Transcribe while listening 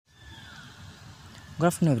Good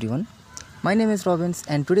afternoon, everyone. My name is Robbins,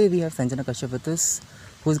 and today we have Sanjana Kashyap with us,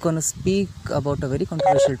 who's going to speak about a very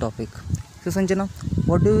controversial topic. So, Sanjana,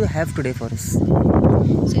 what do you have today for us?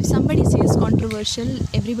 So if somebody says controversial,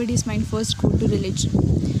 everybody's mind first go to religion.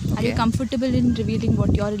 Are you Okay. comfortable in revealing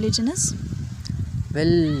what your religion is?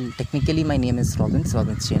 Well, technically, my name is Robbins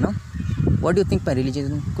Chena. What do you think my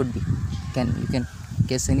religion could be? You can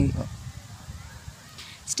guess any?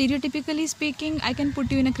 Stereotypically speaking, I can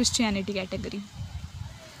put you in a Christianity category.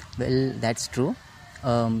 Well, that's true.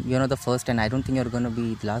 You're not the first, and I don't think you're going to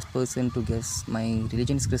be the last person to guess my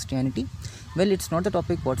religion is Christianity. Well, it's not the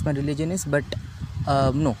topic what my religion is, but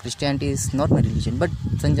no, Christianity is not my religion. But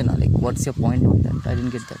Sanjana, like, what's your point on that? I didn't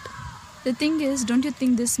get that. The thing is, don't you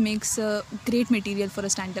think this makes a great material for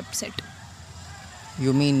a stand-up set?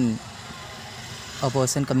 You mean a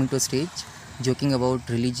person coming to a stage, joking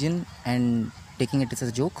about religion and taking it as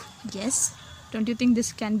a joke? Yes. Don't you think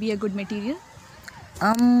this can be a good material?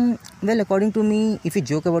 Well, according to me, if you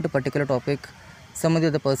joke about a particular topic, some of the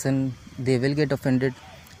other person, they will get offended.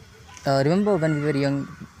 Remember when we were young,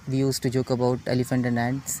 we used to joke about elephant and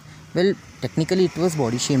ants? Well, technically it was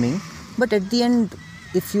body shaming, but at the end,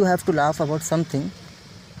 if you have to laugh about something,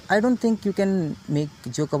 I don't think you can make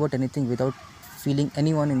joke about anything without feeling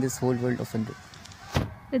anyone in this whole world offended.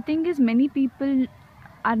 The thing is, many people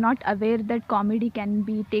are not aware that comedy can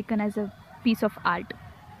be taken as a piece of art,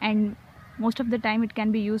 and most of the time it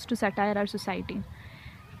can be used to satire our society.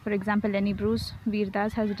 For example, Lenny Bruce, Veer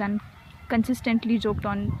Das has done consistently joked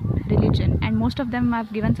on religion, and most of them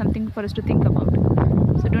have given something for us to think about.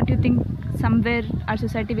 So don't you think somewhere our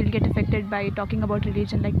society will get affected by talking about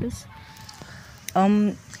religion like this?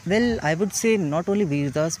 Well, I would say not only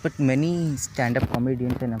Veerdas, but many stand-up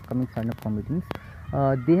comedians and upcoming stand-up comedians,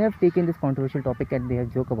 they have taken this controversial topic and they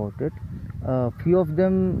have joked about it. Few of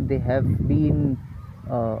them, they have been,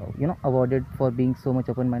 awarded for being so much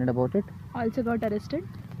open-minded about it. Also got arrested?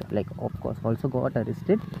 Like, of course, also got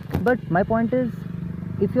arrested. But my point is,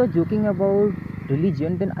 if you're joking about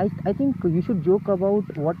religion, then I think you should joke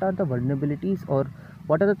about what are the vulnerabilities or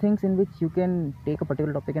what are the things in which you can take a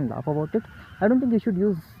particular topic and laugh about it. I don't think you should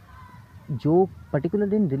use joke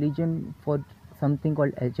particularly in religion for something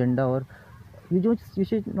called agenda, or you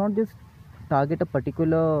should not just target a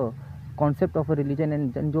particular concept of a religion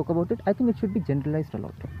and then joke about it. I think it should be generalized a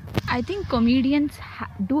lot. I think comedians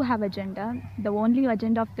do have agenda. The only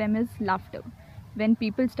agenda of them is laughter. When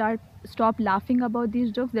people stop laughing about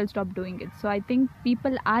these jokes, they'll stop doing it. So I think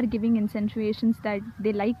people are giving insinuations that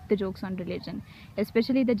they like the jokes on religion,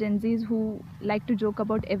 especially the Gen Zs who like to joke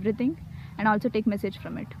about everything and also take message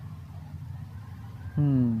from it.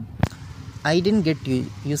 I didn't get you.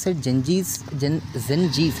 You said Gen Z's, Gen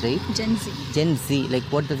Z's, right? Gen Z. Gen Z. Like,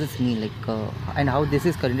 what does this mean? Like, and how this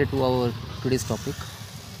is connected to our today's topic?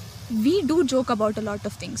 We do joke about a lot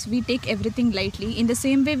of things. We take everything lightly. In the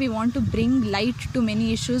same way, we want to bring light to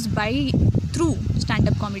many issues through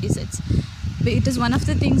stand-up comedy sets. It is one of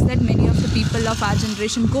the things that many of the people of our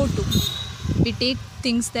generation go to. We take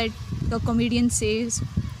things that the comedian says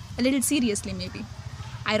a little seriously, maybe.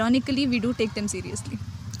 Ironically, we do take them seriously.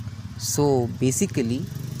 So basically,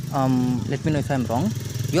 let me know if I'm wrong.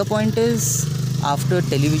 Your point is, after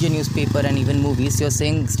television, newspaper, and even movies, you're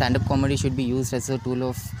saying stand-up comedy should be used as a tool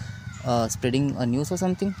of spreading a news or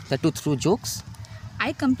something, that too through jokes.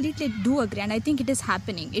 I completely do agree, and I think it is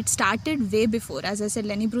happening. It started way before. As I said,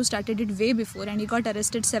 Lenny Bruce started it way before, and he got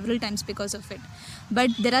arrested several times because of it. But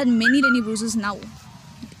there are many Lenny Bruces now,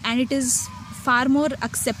 and it is far more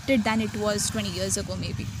accepted than it was 20 years ago,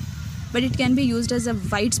 maybe. But it can be used as a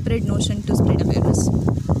widespread notion to spread awareness.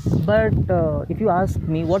 But if you ask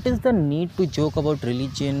me, what is the need to joke about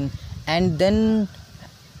religion? And then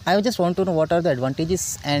I just want to know what are the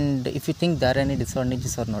advantages and if you think there are any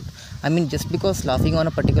disadvantages or not. I mean, just because laughing on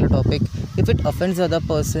a particular topic, if it offends the other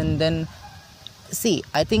person, then see,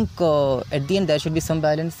 I think at the end there should be some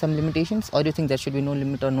balance, some limitations, or do you think there should be no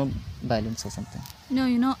limit or no balance or something?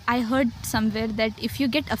 No, I heard somewhere that if you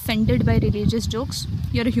get offended by religious jokes,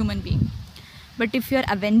 you're a human being. But if you're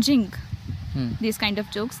avenging these kind of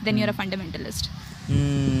jokes, then you're a fundamentalist.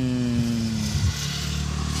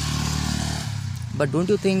 But don't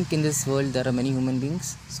you think in this world there are many human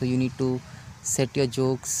beings? So you need to set your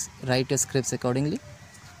jokes, write your scripts accordingly?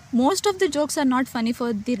 Most of the jokes are not funny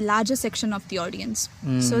for the larger section of the audience.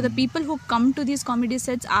 So the people who come to these comedy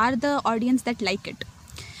sets are the audience that like it.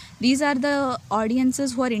 These are the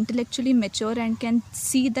audiences who are intellectually mature and can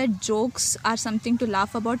see that jokes are something to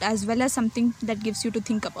laugh about as well as something that gives you to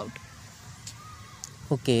think about.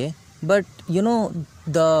 Okay, but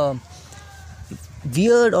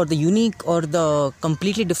weird or the unique or the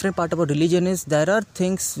completely different part about religion is there are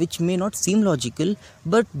things which may not seem logical,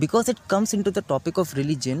 but because it comes into the topic of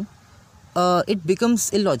religion, it becomes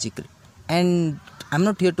illogical. And I'm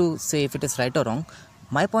not here to say if it is right or wrong.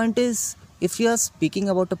 My point is, if you are speaking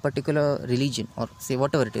about a particular religion or say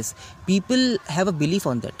whatever it is, people have a belief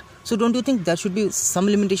on that. So don't you think there should be some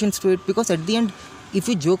limitations to it? Because at the end, if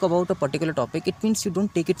you joke about a particular topic, it means you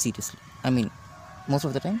don't take it seriously. I mean, most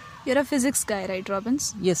of the time. You're a physics guy, right,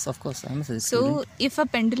 Robbins? Yes, of course, I'm a physics So student. if a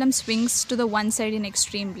pendulum swings to the one side in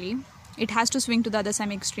extremely, it has to swing to the other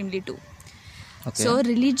side extremely too. Okay. So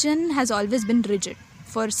religion has always been rigid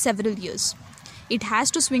for several years. It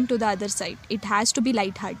has to swing to the other side. It has to be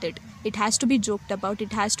light-hearted. It has to be joked about.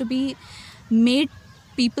 It has to be made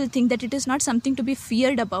people think that it is not something to be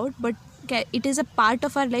feared about, but it is a part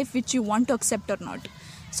of our life which you want to accept or not.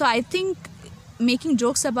 So I think making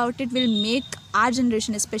jokes about it will make our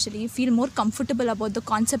generation especially feel more comfortable about the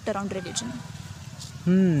concept around religion.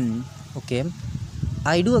 Okay.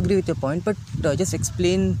 I do agree with your point, but just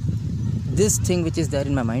explain this thing which is there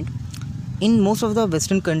in my mind. In most of the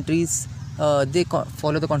Western countries, they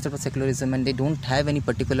follow the concept of secularism, and they don't have any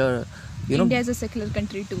particular, India is a secular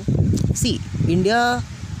country too. See, India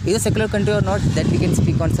is a secular country or not, that we can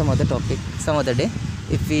speak on some other topic, some other day,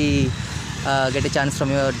 if we get a chance from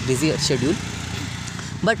your busy schedule.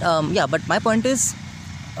 But but my point is,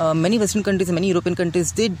 many Western countries, many European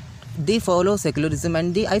countries, they follow secularism,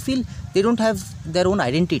 and I feel they don't have their own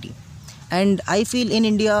identity. And I feel in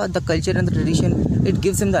India, the culture and the tradition, it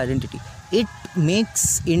gives them the identity. It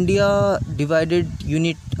makes India divided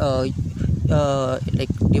unit, like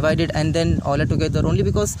divided and then all are together, only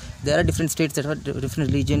because there are different states, there are different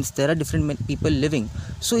religions, there are different people living.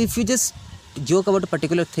 So if you just joke about a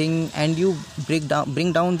particular thing and you bring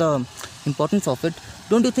down the importance of it,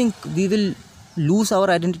 don't you think we will lose our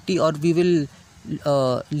identity, or we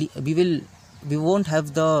won't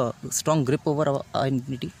have the strong grip over our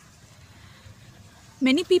identity?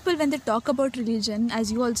 Many people, when they talk about religion,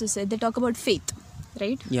 as you also said, they talk about faith,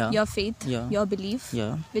 right? Yeah. Your faith, Yeah. your belief,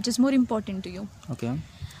 Yeah. which is more important to you. Okay.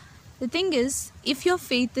 The thing is, if your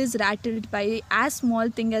faith is rattled by as small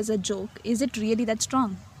thing as a joke, is it really that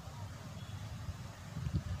strong?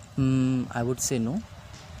 I would say no.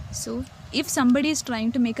 So, if somebody is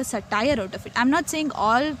trying to make a satire out of it, I'm not saying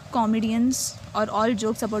all comedians or all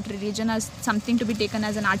jokes about religion are something to be taken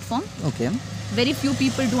as an art form. Okay. Very few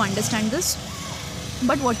people do understand this.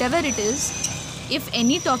 But whatever it is, if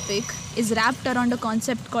any topic is wrapped around a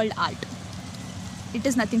concept called art, it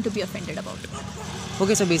is nothing to be offended about.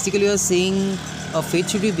 Okay, so basically you're saying faith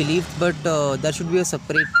should be believed, but there should be a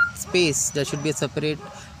separate space, there should be a separate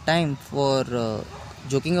time for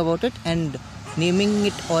joking about it and naming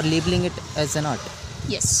it or labeling it as an art.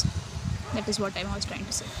 Yes, that is what I was trying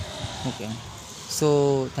to say. Okay.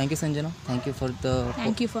 So thank you, Sanjana. Thank you for the...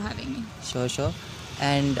 Thank you for having me. Sure.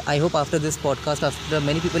 And I hope after this podcast, after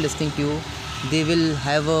many people listening to you, they will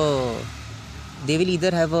have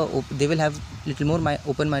little more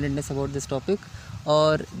open-mindedness about this topic,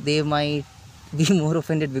 or they might be more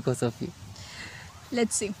offended because of you.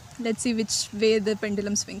 Let's see which way the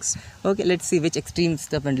pendulum swings. Okay, let's see which extremes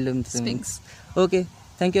the pendulum swings. Okay,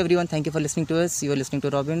 thank you everyone. Thank you for listening to us. You are listening to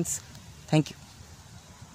Robbins. Thank you.